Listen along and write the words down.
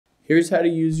here's how to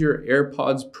use your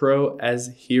AirPods Pro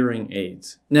as hearing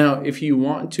aids. Now, if you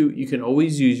want to, you can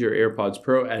always use your AirPods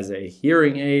Pro as a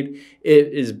hearing aid.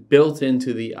 It is built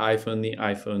into the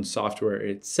iPhone software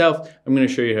itself. I'm going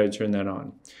to show you how to turn that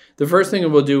on. The first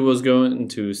thing we'll do is go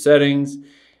into settings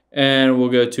and we'll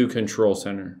go to control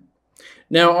center.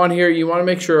 Now on here, you want to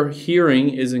make sure hearing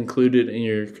is included in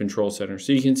your control center.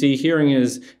 So you can see hearing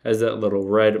has that little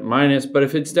red minus, but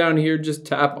if it's down here, just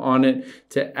tap on it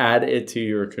to add it to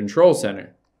your control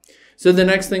center. So the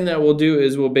next thing that we'll do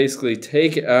is we'll basically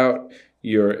take out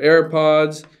your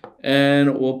AirPods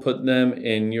and we'll put them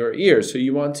in your ear. So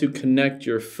you want to connect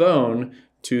your phone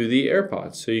to the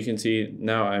AirPods. So you can see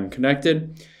now I'm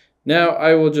connected. Now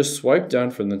I will just swipe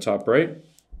down from the top right,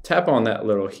 tap on that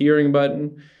little hearing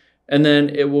button, and then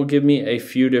it will give me a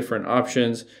few different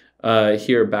options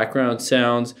here: background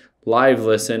sounds, live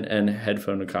listen, and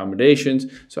headphone accommodations.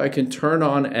 So I can turn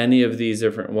on any of these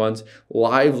different ones.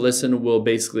 Live listen will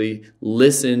basically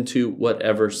listen to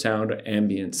whatever sound,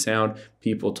 ambient sound,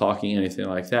 people talking, anything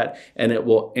like that, and it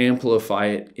will amplify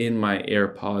it in my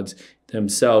AirPods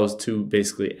themselves to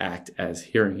basically act as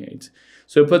hearing aids.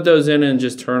 So put those in and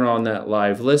just turn on that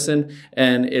live listen,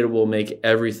 and it will make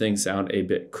everything sound a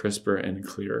bit crisper and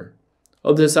clearer.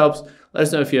 Hope this helps. Let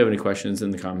us know if you have any questions in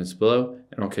the comments below,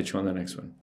 and I'll catch you on the next one.